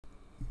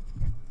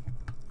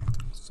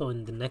So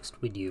in the next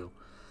video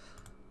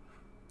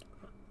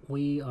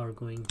we are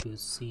going to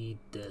see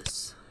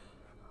this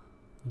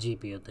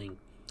GPU thing.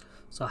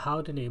 So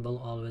how to enable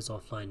always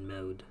offline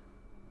mode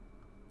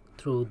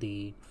through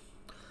the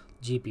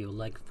GPU,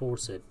 like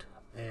force it.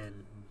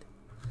 And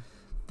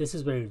this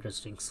is very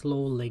interesting,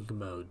 slow link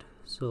mode.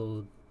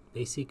 So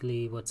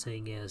basically what's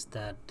saying is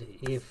that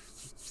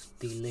if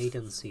the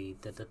latency,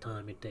 that the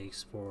time it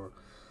takes for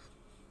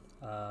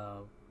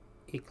a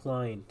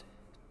client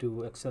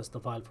to access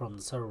the file from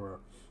the server,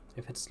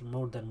 if it's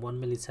more than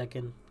 1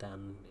 millisecond,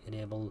 then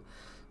enable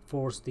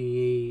force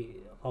the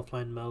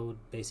offline mode.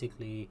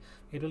 Basically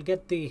it will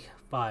get the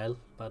file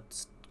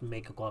but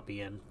make a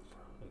copy and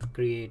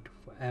create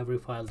every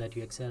file that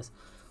you access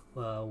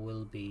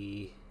will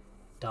be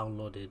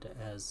downloaded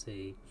as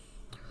a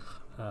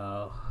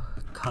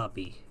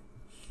copy.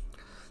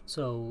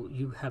 So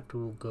you have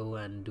to go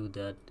and do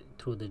that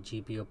through the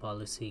GPU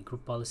policy,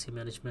 group policy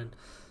management.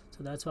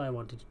 So that's why I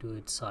wanted to do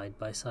it side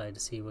by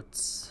side, see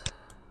what's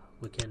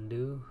we can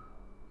do.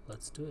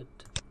 Let's do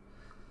it.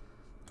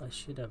 I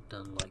should have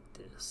done like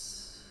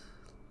this.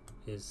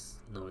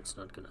 No, it's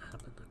not gonna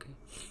happen. Okay,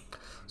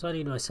 so I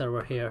need my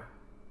server here,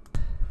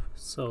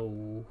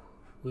 so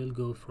we'll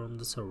go from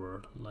the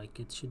server, like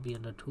it should be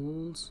under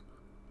tools.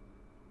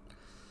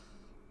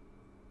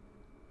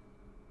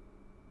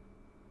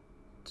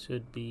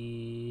 Should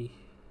be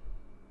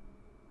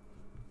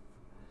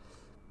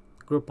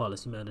group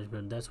policy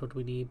management. That's what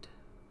we need.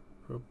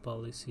 Group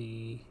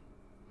policy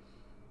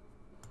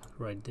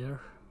right there.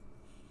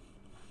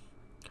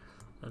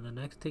 And the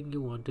next thing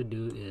you want to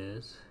do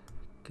is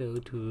go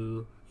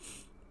to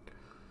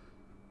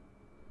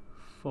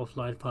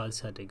offline file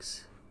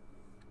settings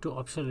to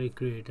optionally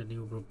create a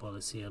new group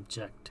policy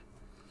object.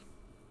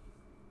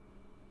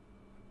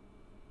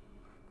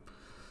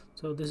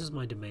 So this is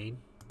my domain,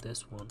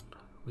 this one.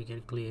 We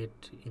can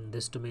create in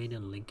this domain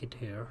and link it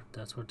here.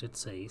 That's what it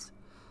says.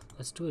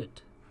 Let's do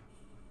it.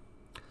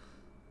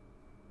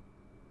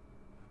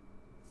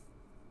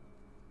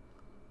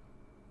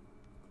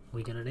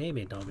 We're gonna name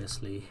it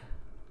obviously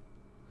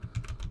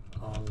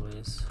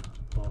always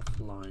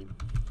offline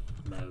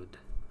mode.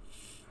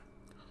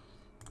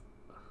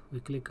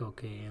 We click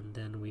OK, and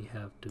then we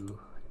have to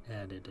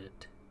edit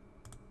it,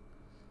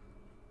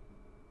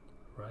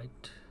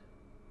 right?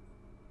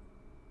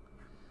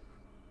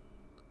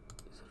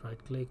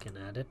 Right click and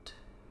add it.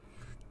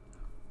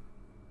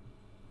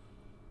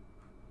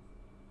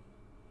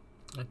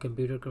 A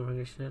computer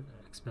configuration,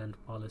 expand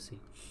policy.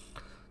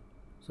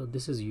 So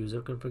this is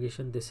user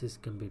configuration, this is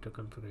computer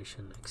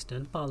configuration.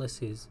 Extend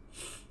policies,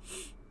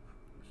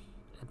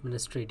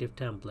 administrative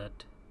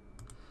template.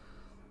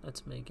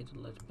 Let's make it a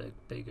little bit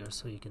bigger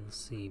so you can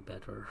see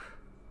better.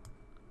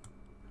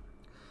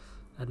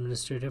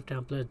 Administrative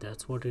template,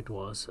 that's what it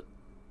was.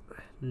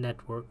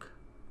 Network,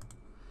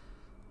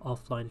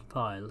 offline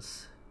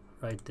files,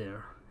 right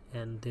there,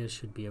 and there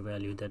should be a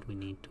value that we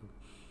need to.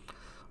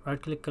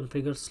 Right click,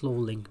 configure slow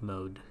link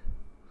mode.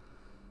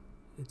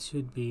 It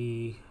should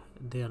be,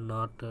 they are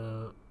not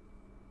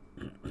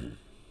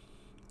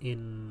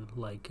in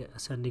like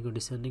ascending or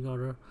descending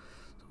order,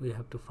 so we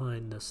have to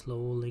find the slow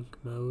link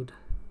mode.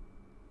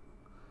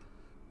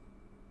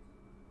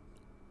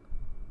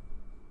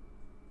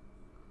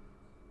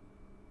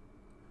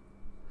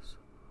 So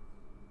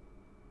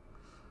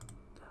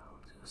I'll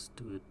just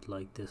do it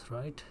like this,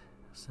 right?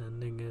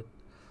 Sending it.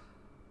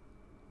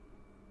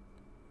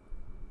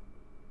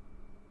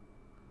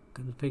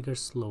 Configure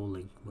slow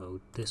link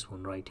mode, this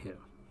one right here.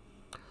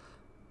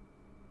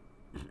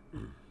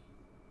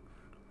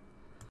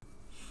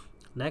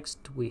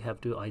 Next we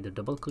have to either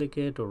double click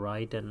it or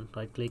right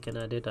click and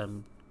edit.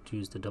 I'm to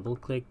use the double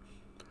click.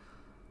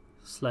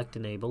 Select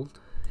enabled,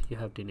 you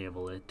have to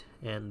enable it,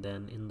 and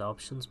then in the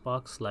options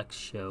box select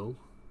show.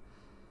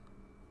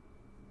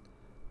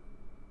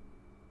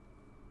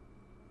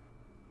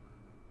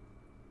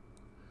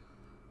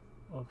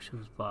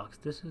 Options box,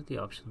 this is the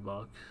options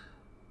box.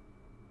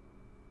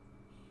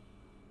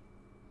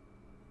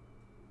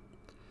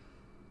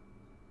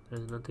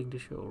 There's nothing to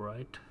show,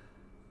 right?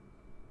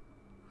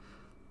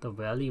 The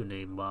value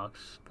name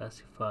box,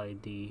 specify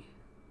the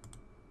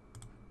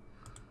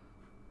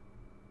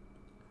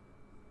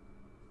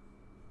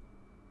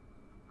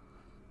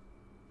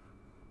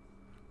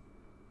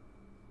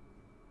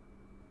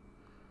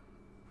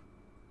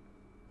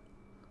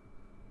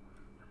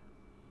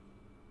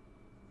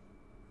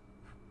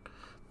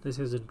this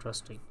is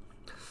interesting.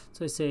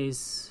 So it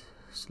says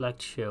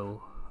select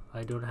show.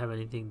 I don't have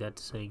anything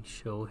that's saying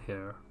show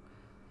here.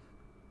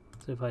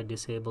 So if I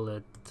disable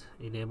it,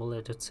 enable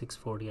it at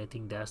 640, I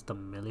think that's the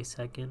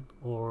millisecond,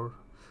 or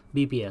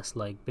BPS,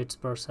 like bits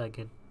per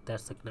second,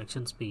 that's the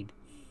connection speed.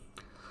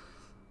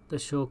 The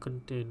show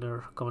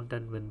container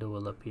content window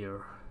will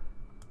appear.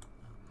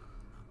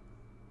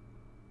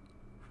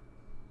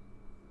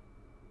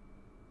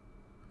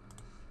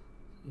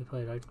 If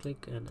I right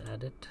click and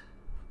add it,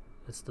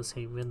 it's the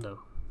same window.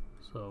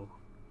 So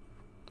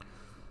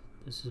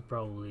this is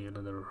probably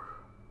another.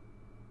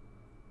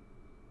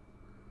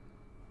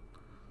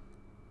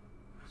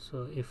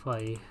 So if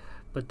I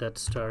put that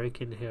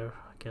static in here.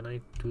 Can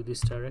I do the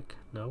static?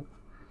 No.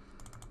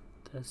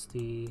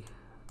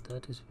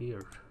 That is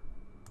weird.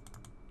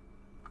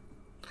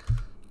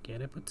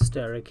 Can I put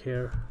static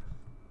here?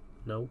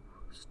 No.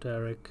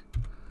 Static.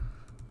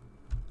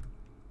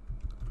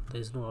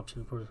 There's no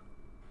option for.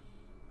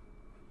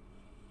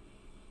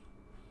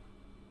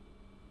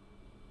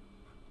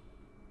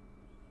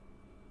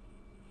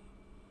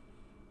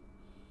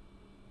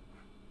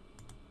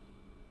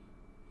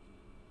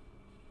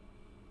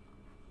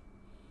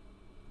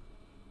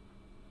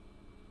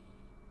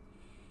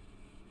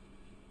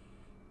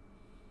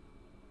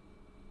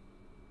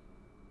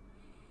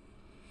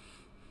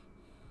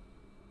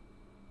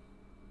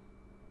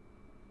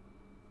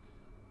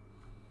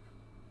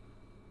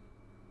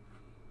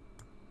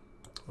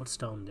 What's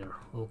down there?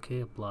 Okay,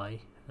 apply,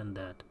 and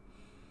that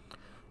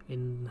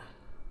in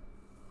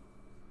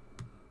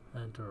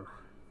enter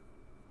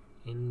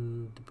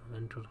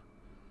enter.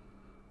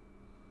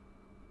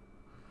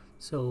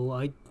 So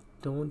I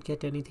don't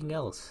get anything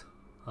else.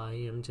 I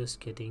am just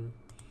getting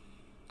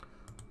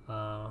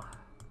or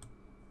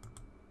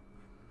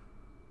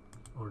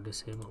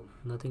disable.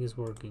 Nothing is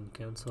working.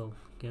 Cancel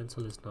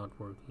is not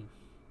working.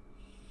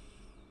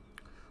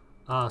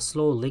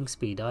 Slow link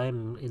speed.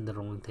 I'm in the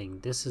wrong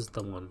thing. This is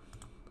the one.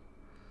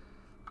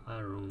 I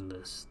ruined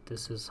this.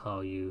 This is how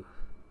you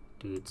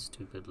do it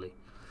stupidly.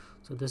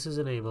 So this is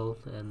enabled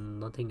and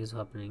nothing is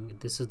happening.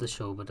 This is the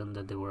show button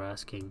that they were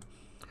asking.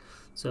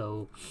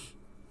 So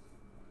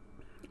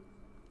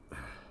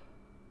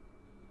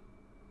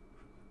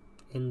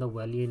in the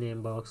value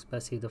name box,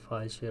 specify the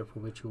file share for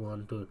which you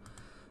want to.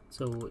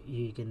 So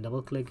you can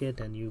double click it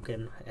and you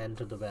can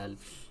enter the value.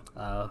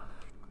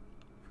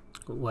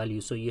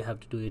 So you have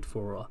to do it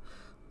for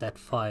that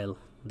file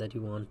that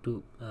you want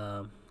to.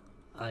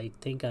 I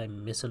think I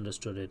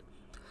misunderstood it.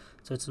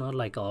 So it's not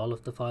like all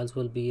of the files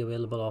will be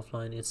available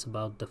offline. It's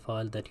about the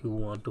file that you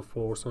want to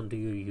force onto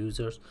your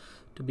users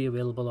to be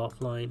available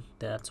offline.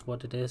 That's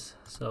what it is.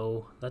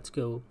 So let's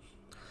go.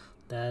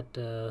 That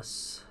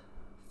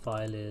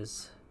file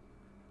is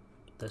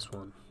this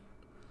one.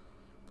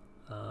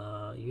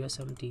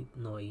 USMT,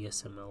 no,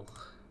 ESML.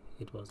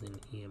 It was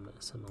in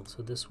EMSML.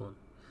 So this one.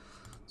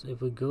 So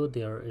if we go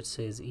there, it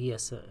says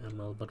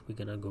ESML, but we're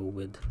gonna go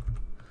with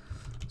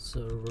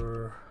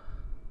server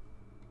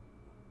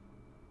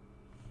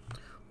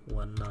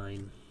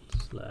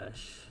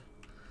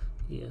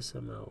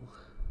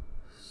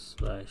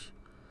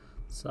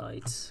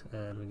 19/ESML/sites,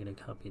 and we're gonna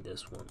copy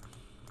this one.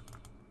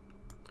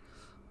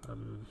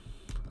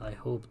 I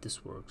hope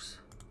this works.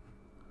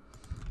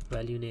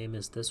 Value name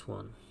is this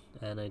one,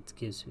 and it's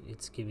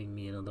giving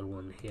me another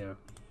one here,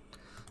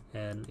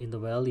 and in the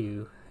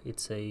value it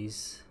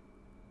says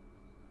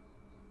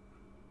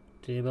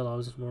enable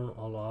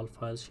all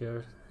files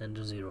share,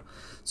 enter 0.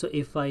 So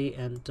if I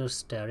enter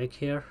static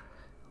here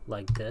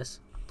like this,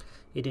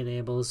 it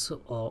enables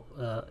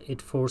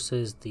it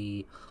forces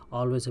the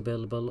always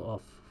available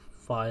of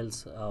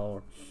files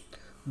or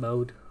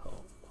mode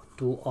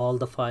to all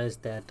the files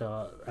that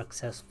are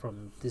accessed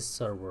from this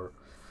server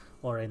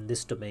or in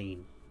this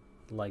domain.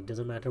 Like,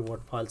 doesn't matter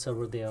what file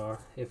server they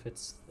are, if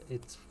it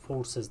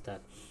forces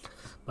that.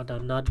 But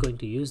I'm not going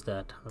to use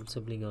that. I'm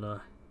simply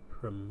gonna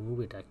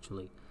remove it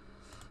actually.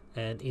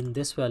 And in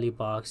this value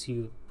box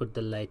you put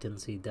the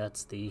latency.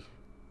 That's the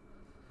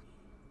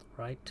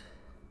right.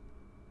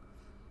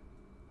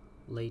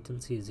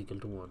 Latency is equal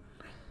to 1.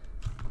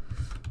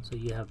 So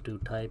you have to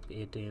type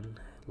it in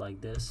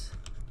like this,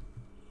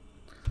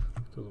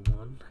 equal to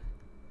 1,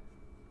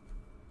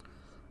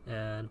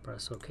 and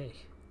press OK.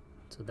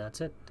 So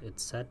that's it.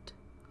 It's set.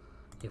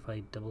 If I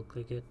double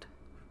click it,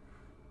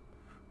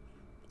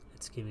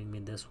 it's giving me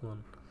this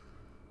one.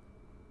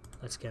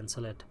 Let's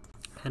cancel it.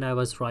 And I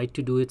was right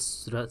to do it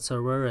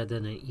server rather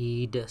than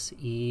E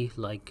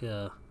like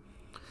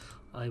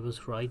I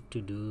was right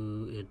to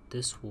do it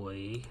this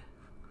way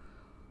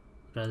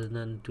rather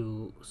than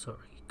to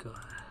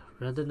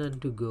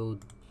go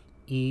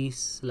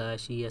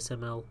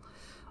E/ESML.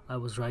 I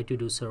was right to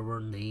do server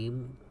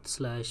name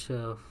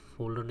 /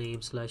 folder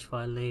name /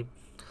 file name.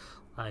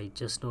 I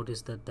just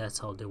noticed that that's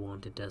how they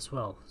want it as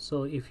well.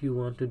 So if you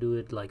want to do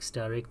it like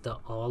static,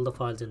 all the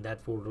files in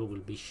that folder will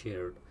be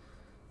shared.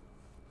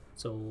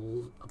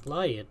 So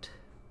apply it.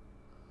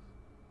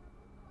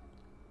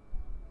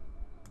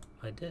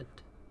 I did.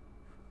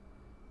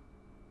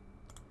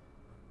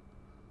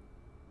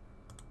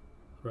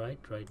 Right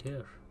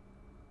here.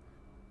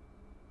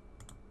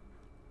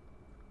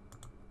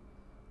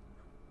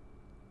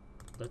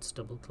 Let's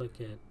double click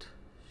it.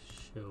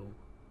 Show.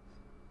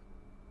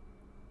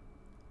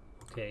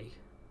 Okay.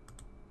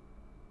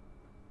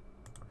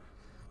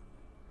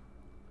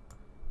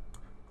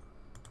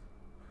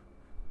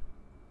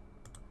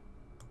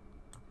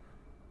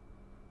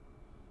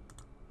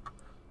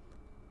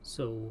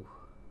 So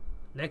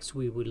next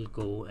we will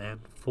go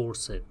and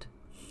force it.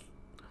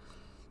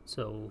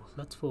 So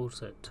let's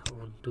force it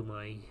onto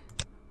my.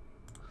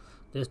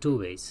 There's two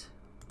ways.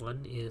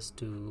 One is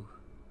to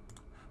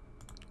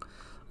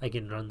I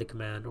can run the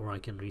command or I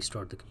can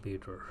restart the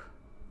computer.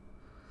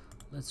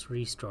 let's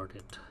restart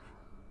it.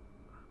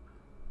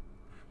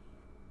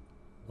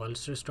 While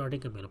it's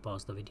restarting, I'm going to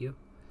pause the video.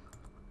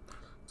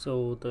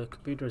 So the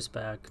computer is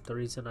back. The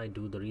reason I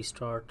do the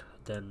restart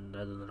then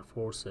rather than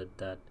force it,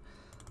 that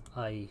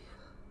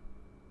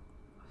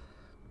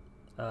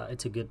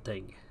it's a good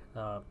thing.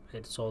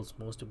 It solves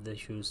most of the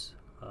issues,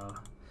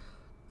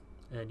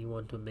 and you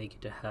want to make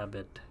it a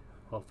habit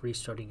of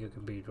restarting your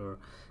computer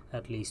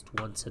at least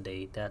once a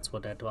day. That's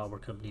what our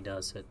company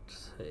does. It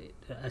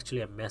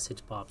actually, a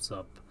message pops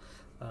up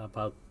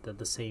about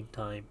the same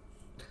time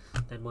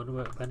then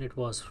when it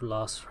was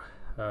last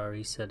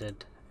reset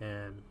it,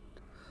 and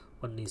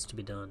what needs to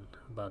be done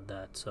about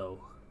that.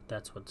 So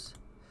that's what's,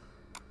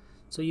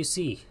 so you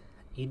see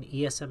in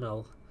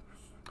ESML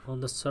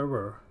on the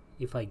server,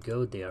 if I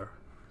go there,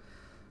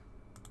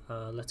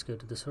 let's go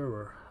to the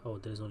server. Oh,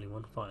 there's only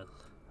one file.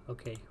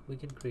 Okay, we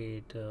can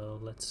create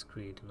let's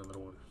create another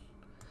one.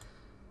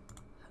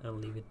 I'll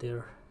leave it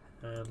there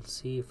and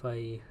see if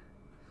I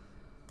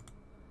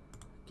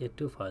get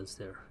two files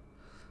there.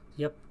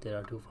 Yep, there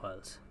are two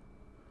files.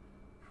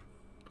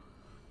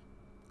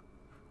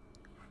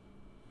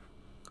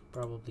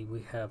 Probably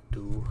we have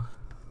to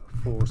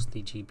force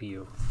the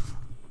GPU.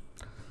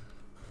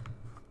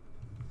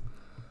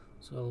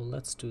 So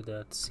let's do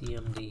that.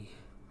 CMD.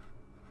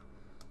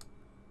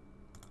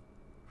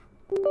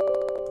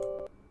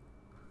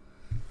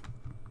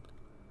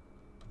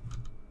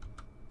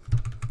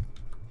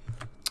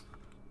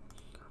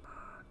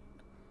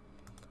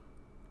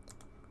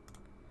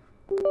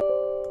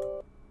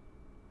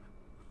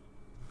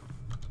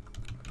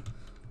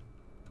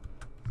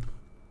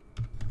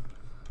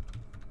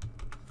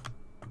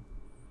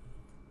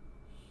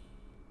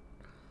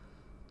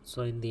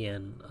 So in the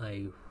end,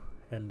 I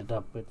ended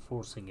up with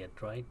forcing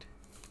it, right?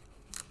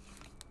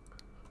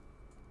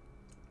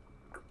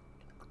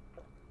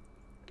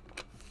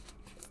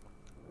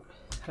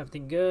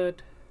 Everything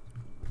good?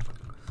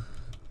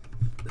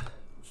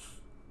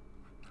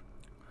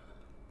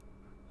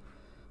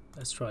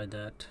 Let's try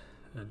that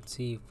and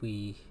see if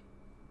we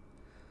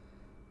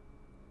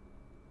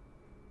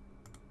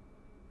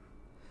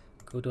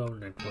go to our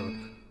network.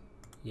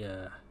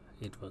 Yeah,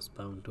 it was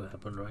bound to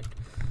happen, right?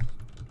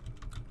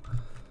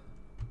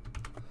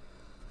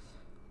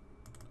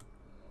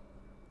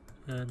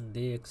 And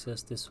they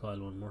access this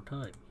file one more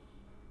time.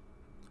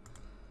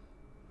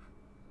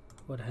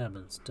 What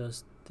happens?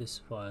 Does this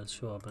file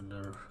show up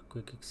under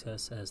quick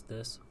access as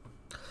this?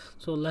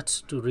 So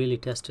let's to really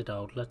test it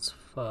out, let's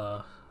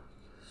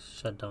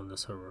shut down the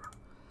server.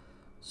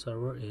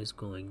 Server is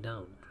going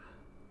down.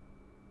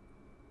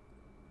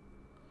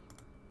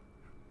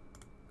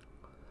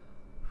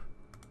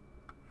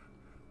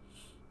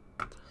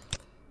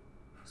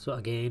 So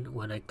again,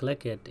 when I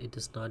click it, it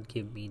does not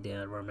give me the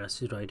error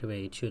message right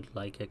away. It should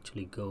like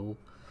actually go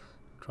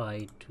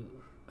try to,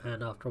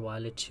 and after a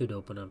while it should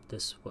open up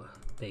this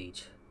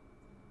page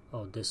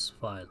of this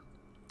file.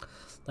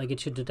 Like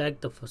it should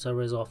detect the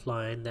server is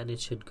offline, then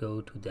it should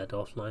go to that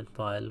offline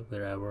file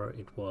wherever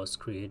it was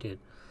created,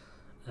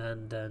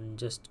 and then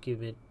just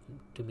give it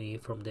to me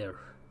from there.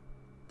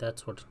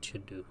 That's what it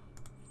should do.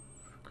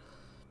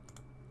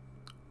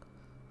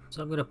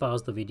 So I'm gonna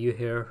pause the video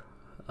here,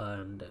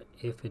 and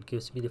if it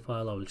gives me the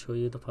file, I will show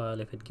you the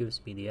file. If it gives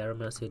me the error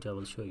message, I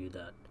will show you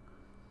that.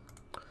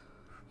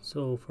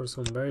 So for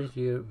some very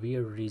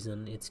weird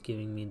reason, it's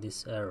giving me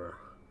this error.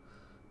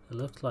 It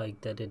looks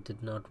like that it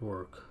did not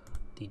work,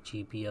 the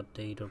GP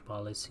update or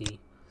policy.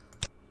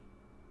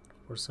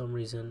 For some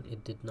reason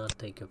it did not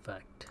take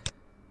effect.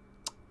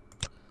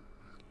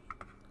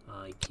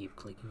 I keep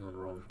clicking on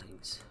wrong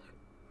things.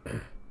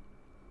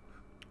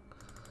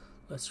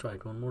 Let's try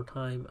it one more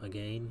time.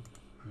 Again,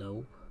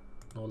 no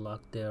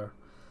luck there.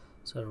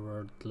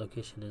 Server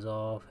location is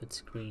off,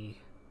 it's green.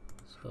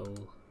 So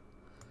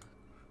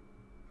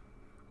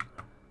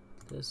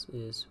this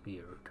is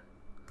weird.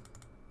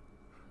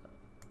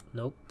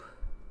 Nope.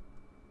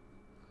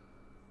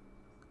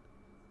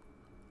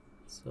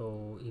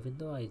 So even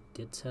though I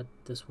did set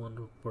this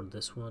one for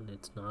this one,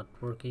 it's not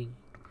working.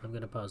 I'm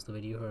gonna pause the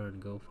video here and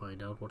go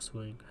find out what's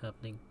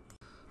happening.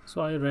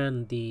 So I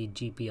ran the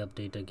GP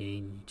update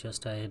again.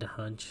 Just I had a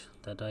hunch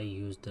that I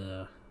used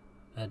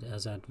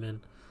as admin,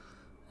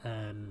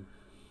 and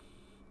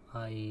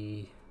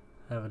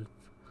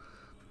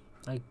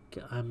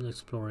I'm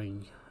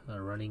exploring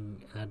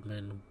running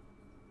admin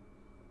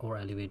or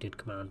elevated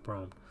command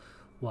prompt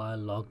while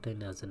logged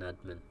in as an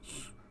admin.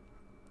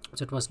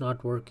 So it was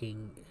not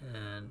working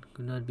and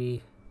could not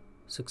be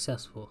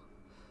successful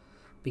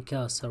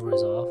because server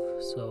is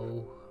off.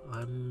 So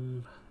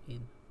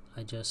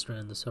I just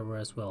ran the server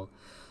as well.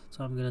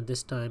 So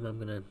this time I'm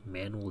gonna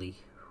manually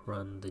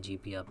run the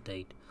GP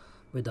update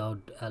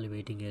without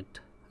elevating it,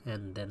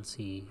 and then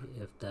see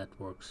if that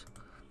works.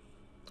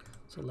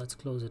 So let's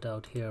close it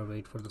out here,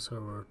 wait for the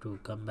server to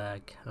come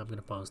back. I'm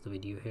gonna pause the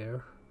video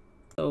here.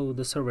 So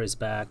the server is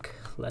back.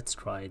 Let's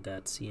try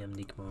that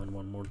CMD command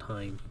one more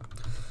time.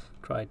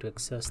 Try to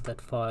access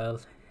that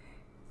file.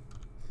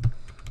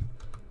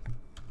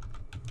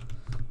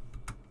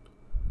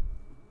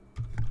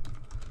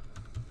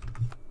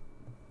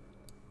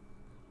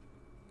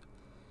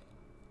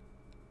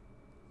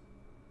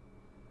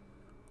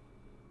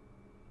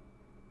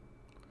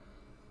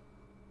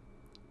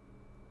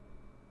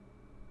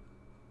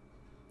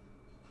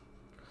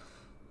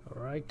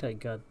 Alright, I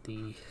got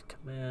the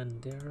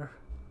command there.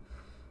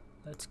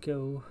 Let's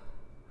go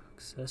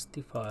access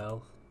the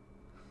file.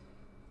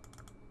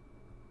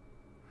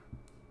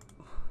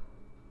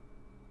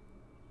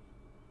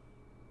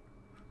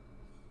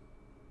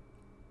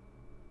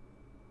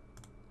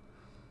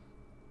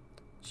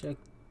 Check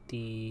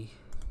the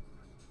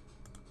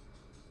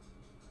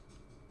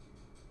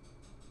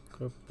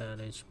group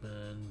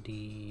management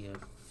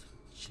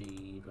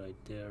DFG right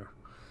there.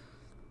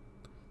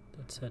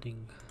 That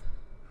setting.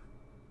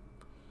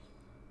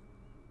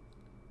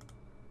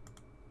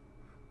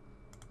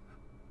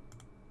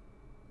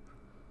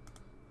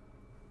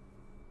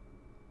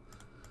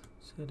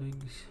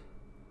 Settings.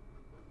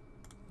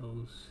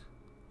 Those.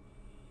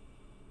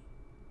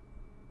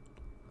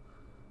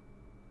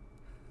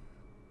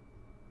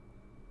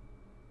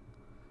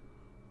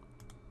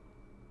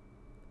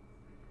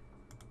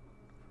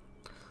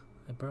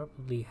 I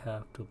probably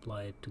have to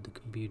apply it to the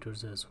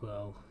computers as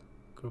well.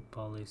 Group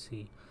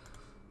policy,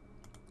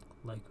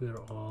 like where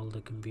all the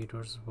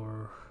computers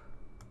were.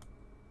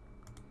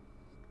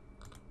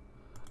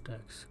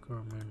 Tax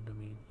government, I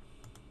mean,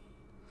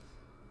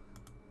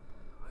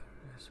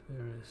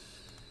 where is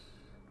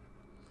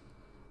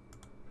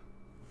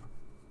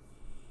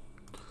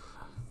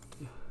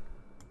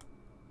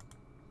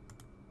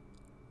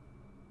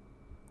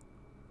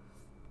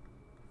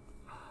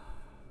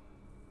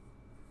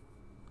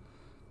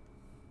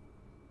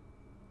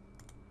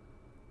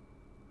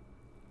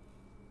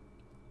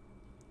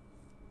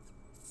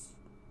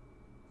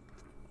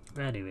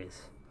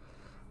anyways,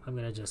 I'm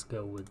gonna just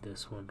go with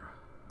this one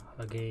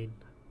again.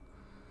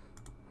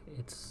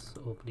 It's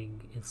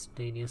opening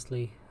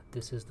instantaneously.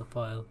 This is the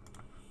file.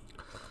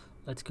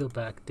 Let's go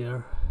back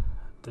there.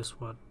 This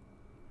one,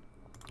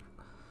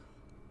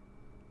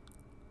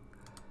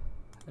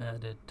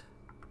 add it.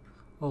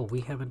 Oh, we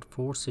haven't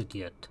forced it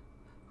yet,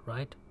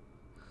 right?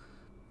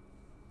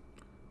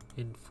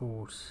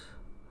 Enforce.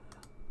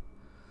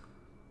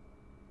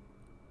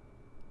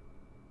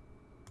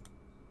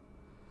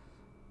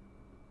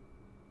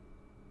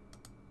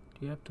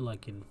 You have to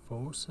like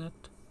enforce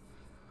it.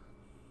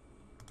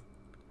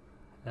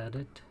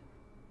 Edit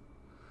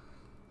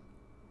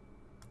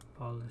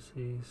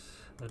policies,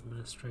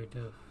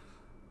 administrative,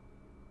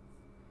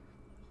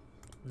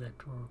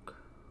 network,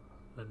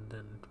 and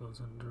then it was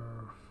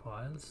under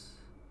files.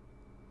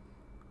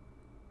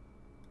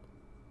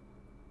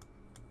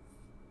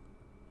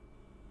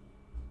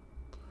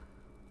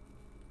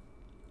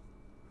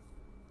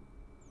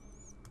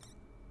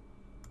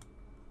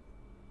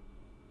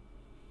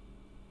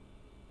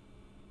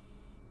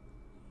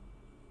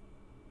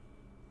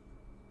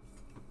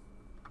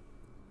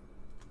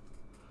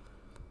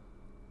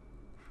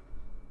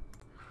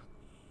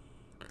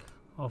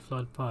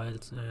 Offline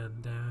files,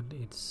 and then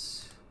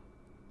it's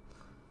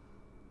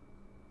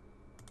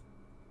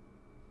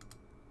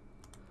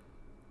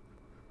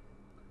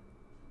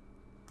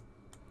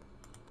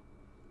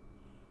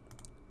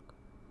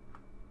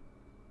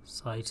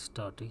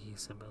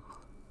sites.xml.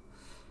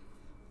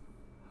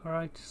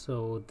 Alright,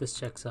 so this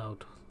checks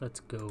out. Let's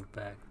go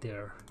back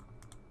there.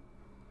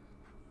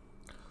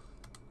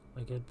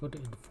 I can put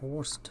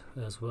enforced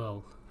as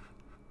well.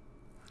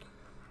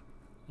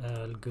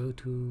 I'll go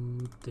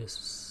to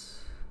this.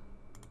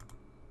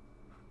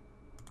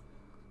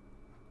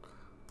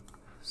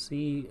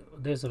 See,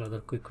 there's another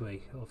quick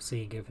way of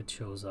seeing if it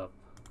shows up.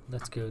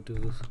 Let's go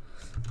to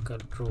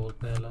control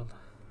panel,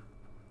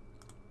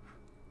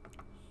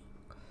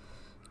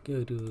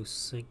 go to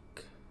sync,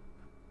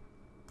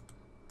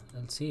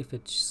 and see if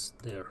it's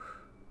there.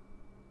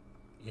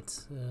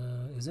 It's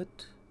is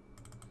it?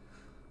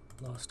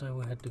 Last time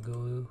we had to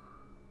go.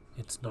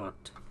 It's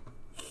not.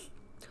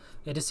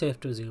 It is safe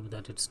to assume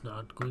that it's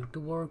not going to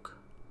work.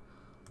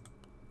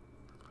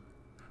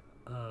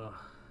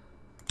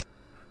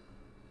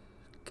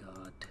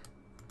 God.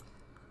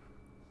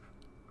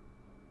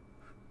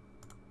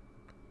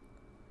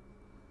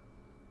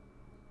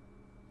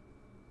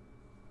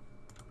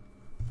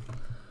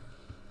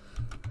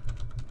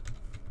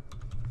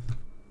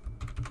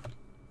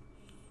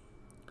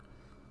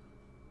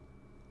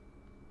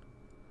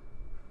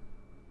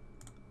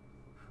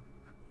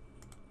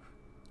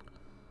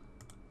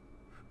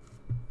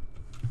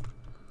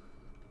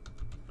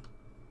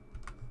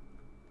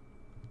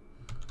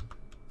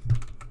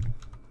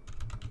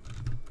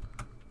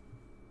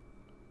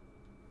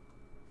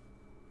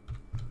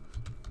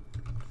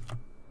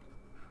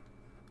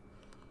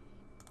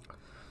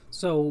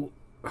 So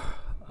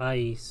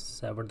I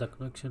severed the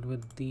connection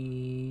with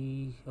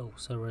the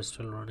server is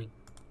still running.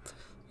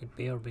 It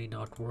may or may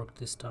not work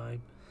this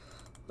time.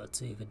 Let's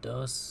see if it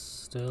does.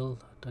 Still,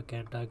 I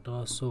can't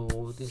diagnose. So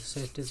this is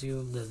safe to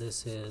assume that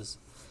this is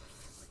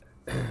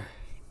a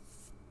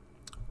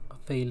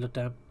failed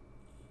attempt.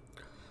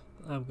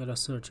 I'm gonna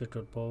search it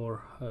with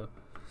more.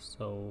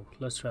 So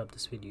let's wrap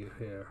this video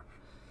here.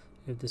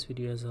 If this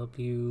video has helped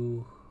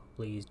you,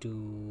 please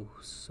do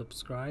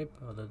subscribe.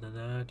 Other than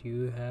that,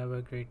 you have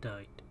a great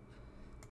night.